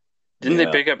 Didn't they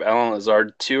pick up Alan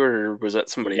Lazard too, or was that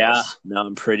somebody else? No,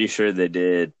 I'm pretty sure they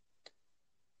did.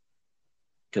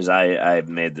 Because I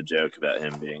made the joke about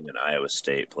him being an Iowa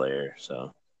State player.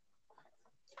 So.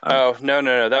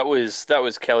 No. That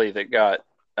was Kelly that got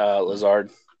Lazard,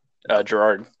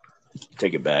 Gerard.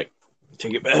 Take it back.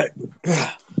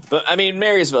 But I mean,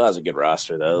 Marysville has a good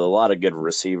roster though. A lot of good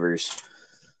receivers,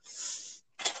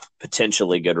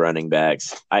 potentially good running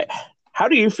backs. How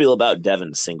do you feel about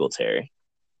Devin Singletary?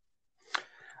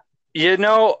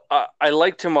 I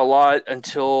liked him a lot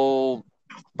until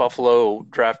Buffalo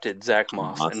drafted Zach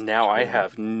Moss, and now I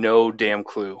have no damn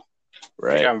clue.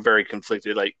 Right. Like, I'm very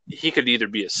conflicted. Like, he could either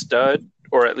be a stud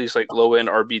or at least like low end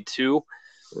RB2.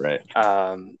 Right.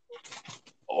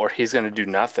 Or he's going to do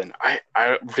nothing.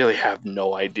 I really have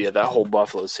no idea. That whole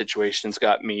Buffalo situation's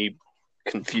got me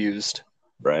confused.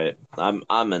 Right.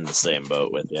 I'm in the same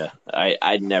boat with you.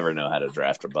 I'd never know how to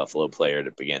draft a Buffalo player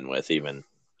to begin with, even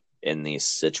in these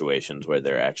situations where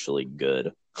they're actually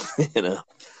good.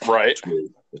 Right.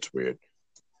 It's weird.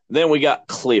 Then we got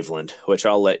Cleveland, which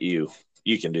I'll let you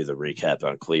can do the recap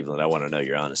on Cleveland. I want to know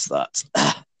your honest thoughts.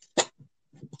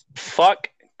 Fuck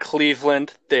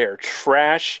Cleveland. They're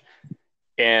trash,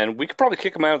 and we could probably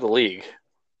kick them out of the league.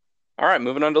 All right,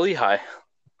 moving on to Lehigh.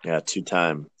 Yeah,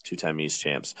 two-time East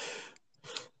champs.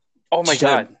 Oh my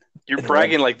God. You're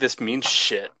bragging like this means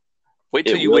shit. Wait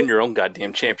till you win your own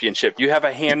goddamn championship. You have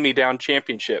a hand-me-down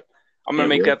championship. I'm going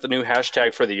to make that the new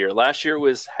hashtag for the year. Last year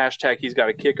was hashtag he's got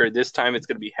a kicker. This time it's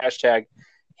going to be hashtag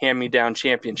hand-me-down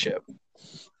championship.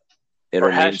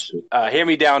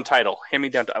 Hand-me-down title.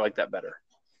 Hand-me-down. I like that better.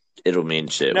 It'll mean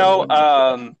shit. No,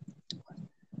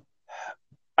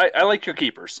 I like your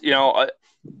keepers.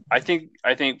 I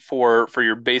think for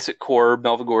your basic core,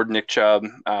 Melvin Gordon, Nick Chubb,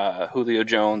 Julio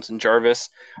Jones, and Jarvis,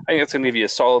 I think that's going to give you a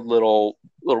solid little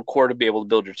core to be able to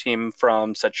build your team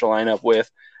from, set your lineup with.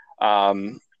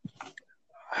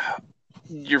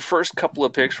 Your first couple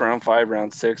of picks, round 5,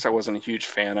 round 6, I wasn't a huge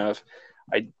fan of.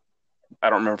 I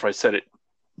don't remember if I said it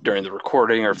during the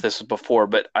recording or if this was before,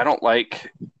 but I don't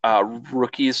like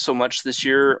rookies so much this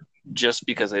year just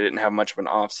because they didn't have much of an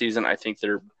off season. I think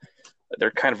they're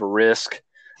kind of a risk.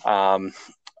 I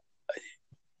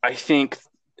think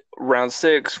round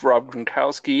 6, Rob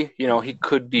Gronkowski, he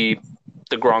could be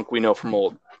the Gronk we know from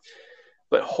old.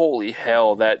 But holy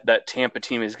hell, that Tampa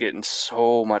team is getting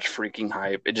so much freaking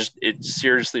hype. It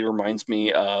seriously reminds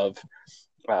me of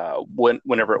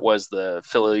whenever it was the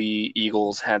Philly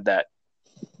Eagles had that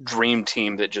dream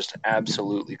team that just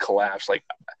absolutely collapsed. Like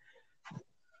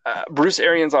Bruce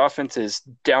Arians' offense is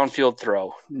downfield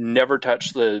throw, never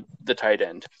touch the tight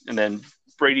end, and then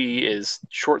Brady is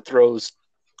short throws,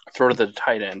 throw to the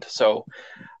tight end. So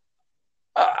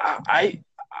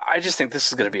I just think this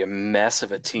is going to be a mess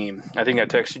of a team. I think I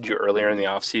texted you earlier in the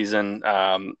offseason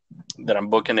that I'm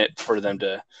booking it for them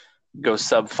to go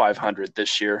sub 500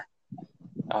 this year.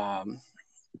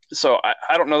 So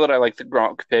I don't know that I like the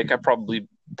Gronk pick. I probably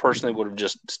personally would have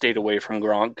just stayed away from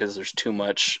Gronk because there's too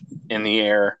much in the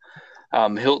air.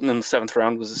 Hilton in the 7th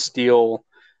round was a steal.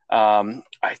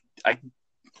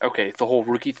 Okay, the whole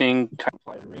rookie thing kind of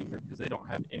applies to Ranger because they don't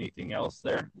have anything else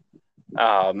there.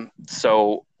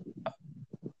 So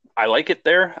I like it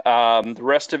there. The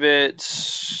rest of it,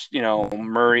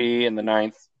 Murray in the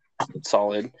 9th,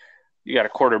 solid. You got a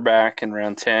quarterback in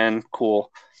round 10,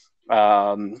 cool.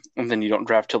 And then you don't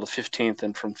draft till the 15th,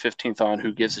 and from 15th on,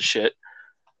 who gives a shit?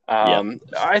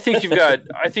 I think you've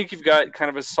got kind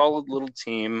of a solid little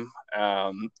team.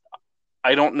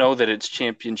 I don't know that it's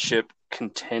championship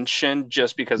contention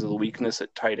just because of the weakness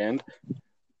at tight end.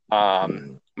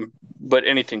 But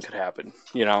anything could happen,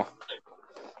 Yeah,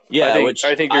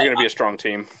 I think you're going to be a strong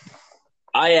team.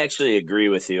 I actually agree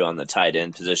with you on the tight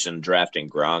end position, drafting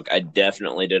Gronk. I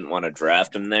definitely didn't want to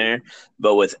draft him there,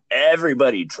 but with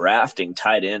everybody drafting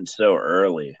tight end so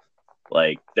early,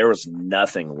 there was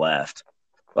nothing left.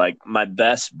 My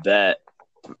best bet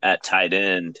at tight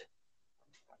end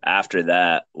after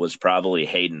that was probably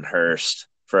Hayden Hurst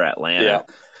for Atlanta.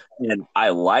 Yeah. And I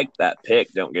like that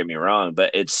pick, don't get me wrong,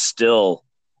 but that's still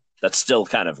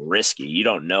kind of risky. You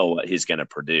don't know what he's going to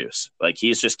produce.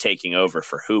 He's just taking over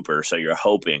for Hooper, so you're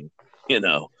hoping,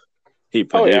 he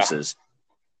produces.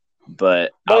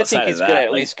 But I think he's going to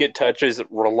at least get touches,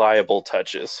 reliable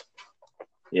touches.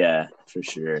 Yeah, for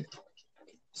sure.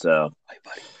 So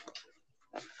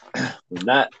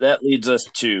that leads us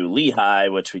to Lehigh,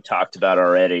 which we talked about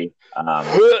already.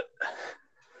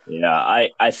 Yeah,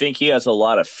 I think he has a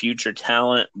lot of future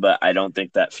talent, but I don't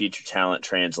think that future talent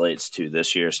translates to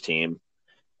this year's team.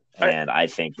 And I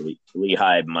think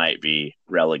Lehigh might be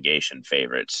relegation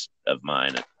favorites of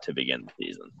mine to begin the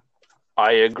season.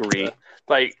 I agree.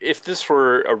 Like, if this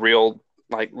were a real,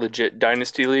 like, legit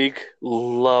dynasty league,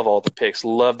 love all the picks,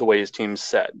 love the way his team's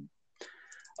set.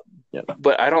 Yep.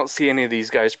 But I don't see any of these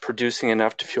guys producing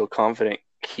enough to feel confident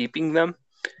keeping them.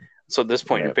 So at this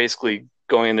point, You're basically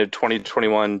going into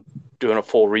 2021 doing a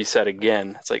full reset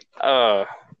again. It's like, I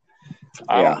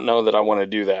don't know that I want to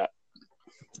do that.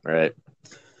 Right.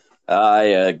 I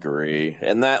agree.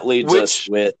 And that leads us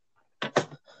with...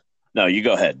 No, you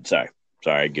go ahead. Sorry.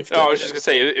 I was just going to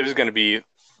say, it was going to be,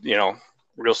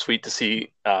 real sweet to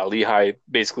see Lehigh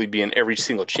basically be in every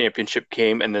single championship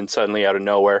game, and then suddenly out of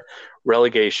nowhere,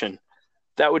 relegation.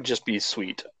 That would just be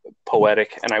sweet,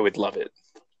 poetic, and I would love it.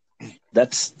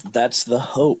 That's the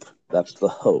hope. That's the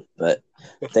hope. But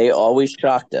they always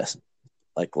shocked us.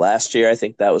 Like last year, I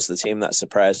think that was the team that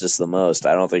surprised us the most.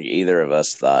 I don't think either of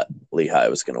us thought Lehigh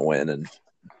was going to win, and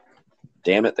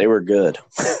damn it, they were good.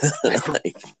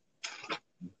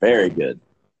 Very good.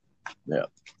 Yeah.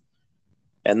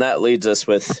 And that leads us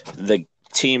with the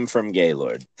team from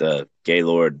Gaylord, the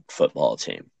Gaylord football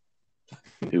team,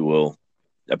 who will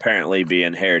apparently be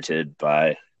inherited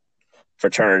by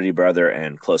fraternity brother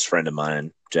and close friend of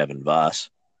mine, Jevin Voss.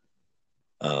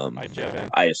 Hi, Jevin.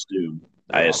 I assume.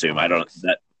 I don't.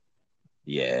 That.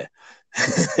 Yeah.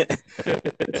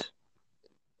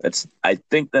 I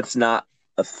think that's not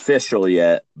official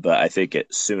yet, but I think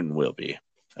it soon will be.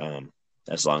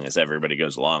 As long as everybody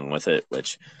goes along with it,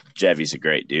 which Jevy's a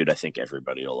great dude. I think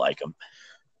everybody will like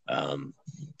him.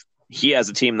 He has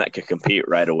a team that could compete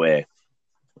right away.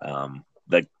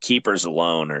 The keepers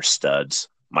alone are studs.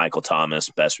 Michael Thomas,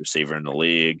 best receiver in the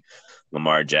league.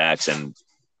 Lamar Jackson,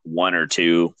 1 or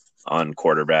 2 on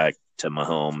quarterback to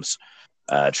Mahomes.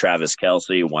 Travis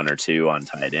Kelce, 1 or 2 on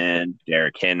tight end.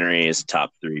 Derrick Henry is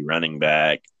top 3 running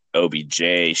back.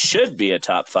 OBJ should be a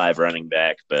top 5 running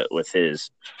back, but with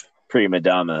his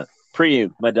pre-Madonna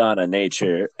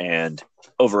nature and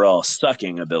overall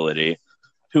sucking ability,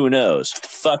 who knows?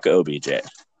 Fuck OBJ.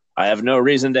 I have no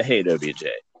reason to hate OBJ,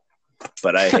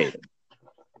 but I hate him.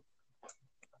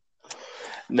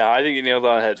 No, I think you nailed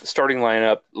on the head. Starting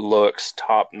lineup looks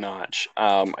top notch.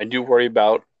 I do worry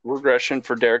about regression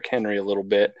for Derrick Henry a little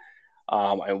bit.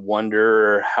 I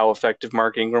wonder how effective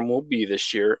Mark Ingram will be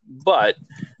this year, but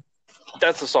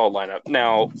that's a solid lineup.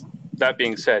 Now, that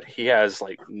being said, he has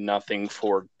nothing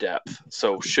for depth.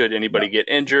 So should anybody get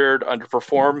injured,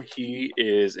 underperform, he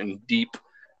is in deep,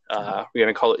 we're going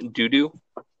to call it doo-doo.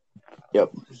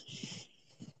 Yep,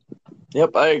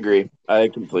 I agree. I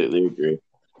completely agree.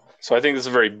 So I think this is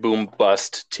a very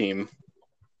boom-bust team.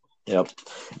 Yep.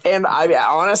 And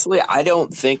honestly, I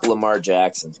don't think Lamar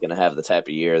Jackson's going to have the type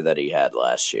of year that he had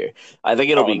last year. I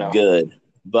think it'll be good,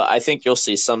 but I think you'll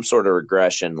see some sort of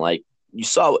regression like you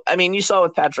saw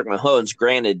with Patrick Mahomes.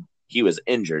 Granted, he was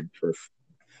injured for,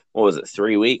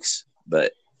 3 weeks?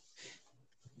 But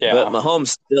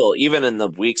Mahomes still, even in the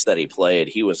weeks that he played,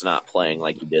 he was not playing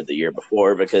like he did the year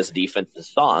before because defenses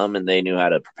saw him and they knew how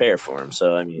to prepare for him.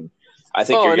 So, I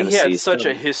think you're going to see. He had such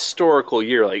a historical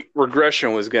year.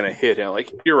 Regression was going to hit him.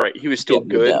 You're right. He was still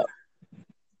good.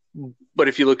 But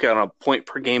if you look at it on a point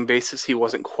per game basis, he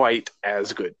wasn't quite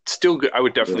as good. Still good. I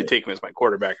would definitely take him as my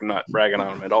quarterback. I'm not bragging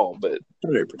on him at all, but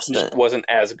 100%. Just wasn't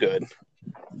as good.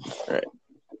 Right.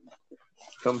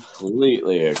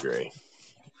 Completely agree.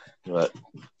 But,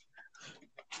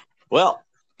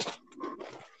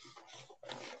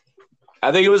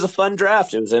 I think it was a fun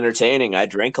draft. It was entertaining. I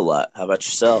drank a lot. How about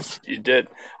yourself? You did.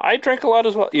 I drank a lot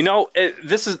as well.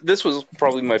 This was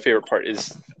probably my favorite part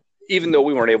is even though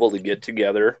we weren't able to get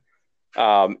together,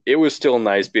 it was still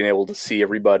nice being able to see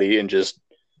everybody and just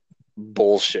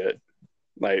bullshit.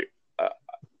 And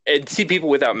see people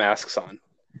without masks on.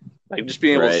 Just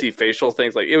being able to see facial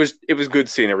things. It was good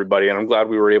seeing everybody, and I'm glad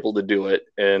we were able to do it.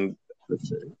 And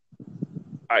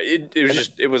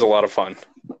it was a lot of fun.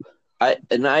 I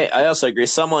also agree.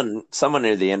 Someone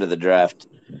near the end of the draft,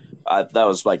 that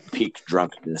was peak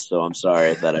drunkenness. So I'm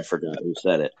sorry that I forgot who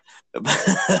said it.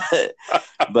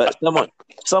 But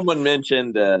someone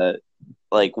mentioned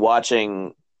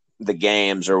watching the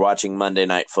games or watching Monday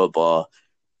Night Football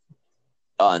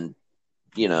on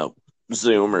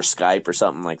Zoom or Skype or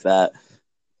something like that.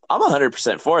 I'm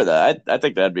 100% for that. I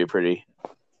think that'd be a pretty.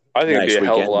 I think nice it'd be a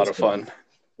hell of a lot weekend. of fun.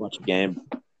 Watch a game.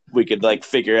 We could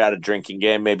figure out a drinking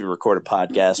game, maybe record a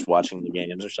podcast watching the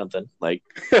games or something.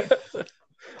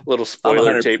 Little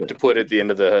spoiler tape to put at the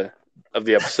end of the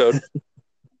episode.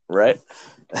 Right?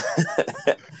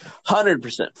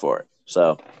 100% for it.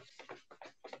 So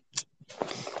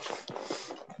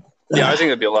yeah, I think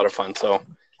it'd be a lot of fun. So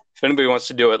if anybody wants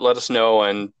to do it, let us know,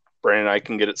 and Brandon and I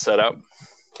can get it set up.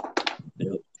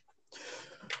 Yep.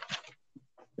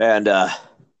 And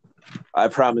I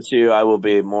promise you I will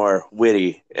be more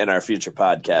witty in our future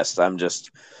podcasts.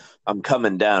 I'm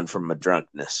coming down from my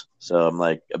drunkenness. So I'm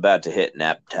like about to hit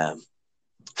nap time.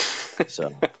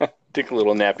 So take a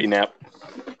little nappy nap.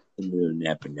 A little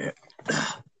nappy nap.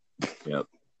 Yep.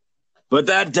 But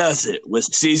that does it with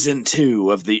season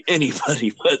 2 of the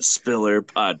Anybody But Spiller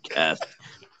podcast.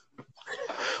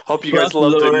 Hope you guys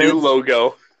love the new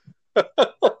logo.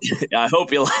 I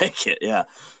hope you like it. Yeah.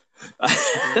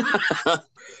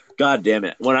 God damn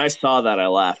it. When I saw that, I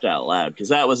laughed out loud because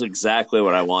that was exactly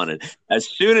what I wanted. As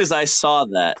soon as I saw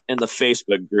that in the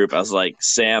Facebook group, I was like,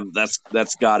 Sam, that's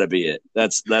got to be it.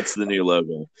 That's the new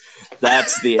logo.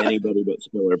 That's the Anybody But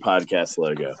Spiller podcast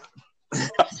logo.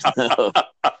 So,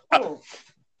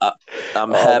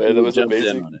 I'm happy man, that was jumped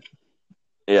amazing. in on it.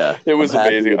 Yeah. It was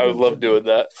amazing. I would love doing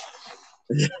that.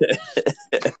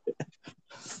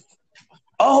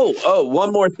 Oh,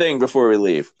 one more thing before we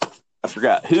leave. I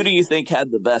forgot. Who do you think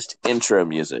had the best intro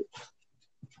music?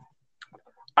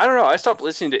 I don't know. I stopped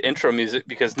listening to intro music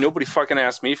because nobody fucking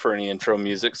asked me for any intro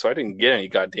music, so I didn't get any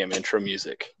goddamn intro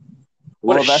music.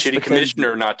 What a shitty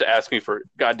commissioner not to ask me for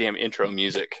goddamn intro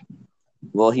music.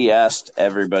 Well, he asked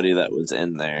everybody that was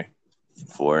in there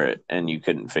for it, and you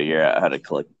couldn't figure out how to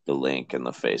click the link in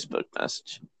the Facebook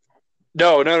message.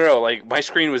 No. Like, my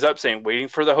screen was up saying, waiting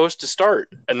for the host to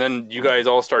start. And then you guys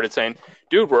all started saying,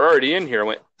 dude, we're already in here. I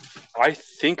went, I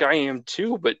think I am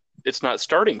too, but it's not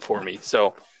starting for me.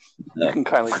 So you can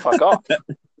kindly fuck off.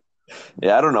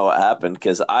 Yeah, I don't know what happened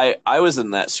because I was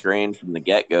in that screen from the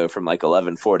get-go from like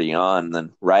 11:40 on. And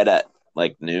then right at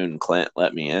like noon, Clint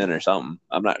let me in or something.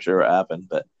 I'm not sure what happened,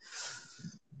 but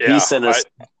yeah, he sent us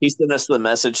the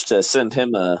message to send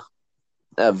him a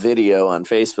video on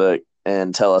Facebook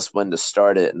and tell us when to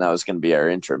start it, and that was going to be our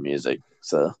intro music.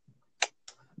 So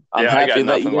I'm happy I got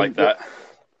nothing like that.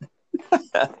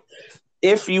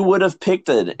 If you would have picked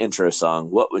an intro song,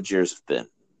 what would yours have been?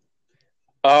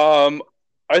 I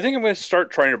think I'm going to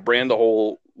start trying to brand the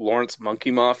whole Lawrence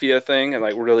Monkey Mafia thing and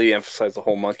like really emphasize the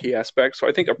whole monkey aspect. So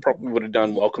I think I probably would have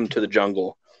done Welcome to the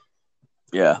Jungle.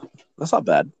 Yeah, that's not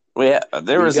bad.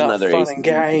 There was another fun and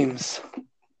games.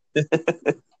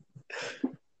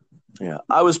 Yeah,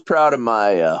 I was proud of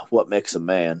my What Makes a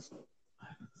Man.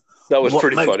 That was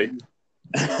pretty funny.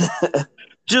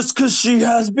 Just because she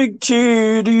has big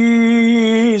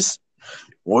titties.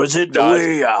 Was it the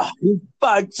way he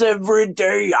fights every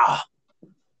day?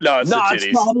 No, it's the titties.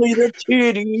 It's probably the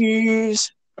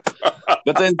titties.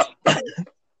 But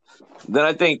then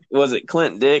I think, was it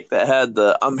Clint Dick that had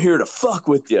the I'm here to fuck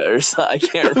with you or something? I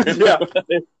can't remember. Yeah.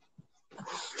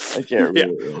 I can't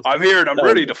remember. Yeah. I'm here and I'm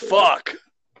ready to fuck.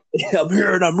 I'm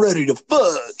here and I'm ready to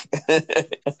fuck.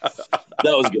 That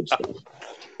was good stuff.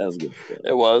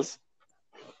 It was.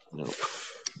 Nope.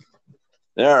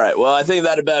 All right. Well, I think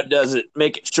that about does it.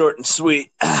 Make it short and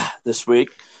sweet this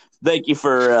week. Thank you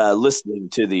for listening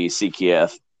to the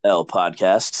CKFL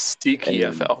podcast.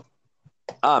 CKFL.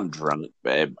 I'm drunk,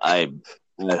 babe. I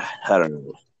don't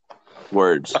know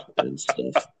words and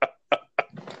stuff.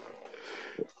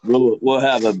 We'll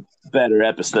have a better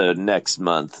episode next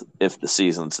month if the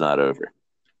season's not over.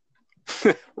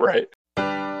 Right.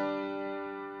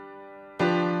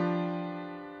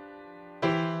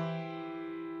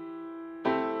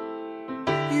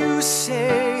 You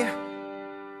say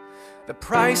the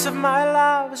price of my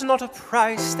love is not a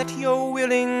price that you're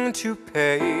willing to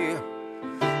pay.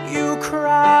 You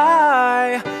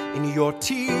cry in your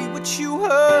tea, which you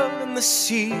hurl in the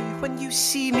sea when you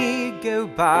see me go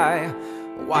by.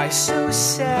 Why so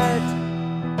sad?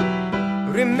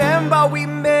 Remember we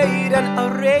made an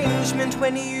arrangement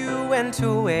when you went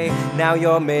away. Now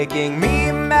you're making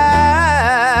me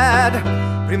mad.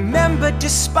 Remember,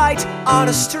 despite our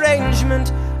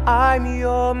estrangement, I'm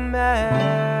your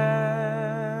man.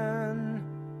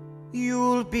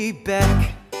 You'll be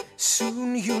back,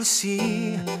 soon you'll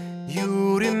see.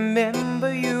 You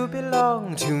remember you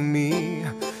belong to me.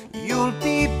 You'll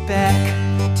be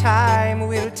back, time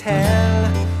will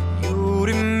tell. You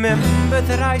remember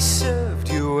that I served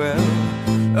you well.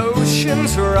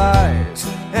 Oceans rise,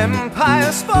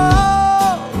 empires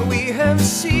fall. We have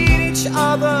seen each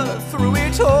other through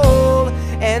it all.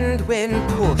 And when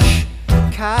push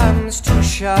comes to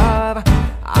shove,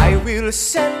 I will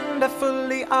send a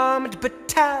fully armed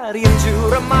battalion to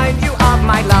remind you of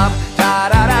my love. Da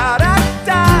da da da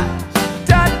da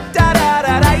da da da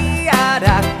da da ya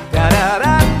da da da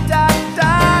da da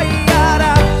da ya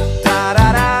da da da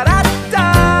da da da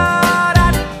da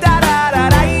da da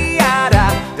da ya da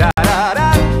da da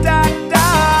da da.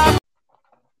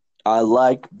 I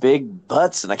like big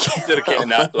butts, and I That can't.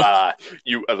 cannot lie.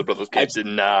 You other brothers can't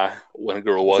deny when a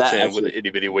girl walks That in with an actually- itty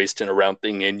bitty waist and a round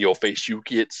thing in your face, you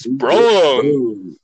get sprung. Ooh.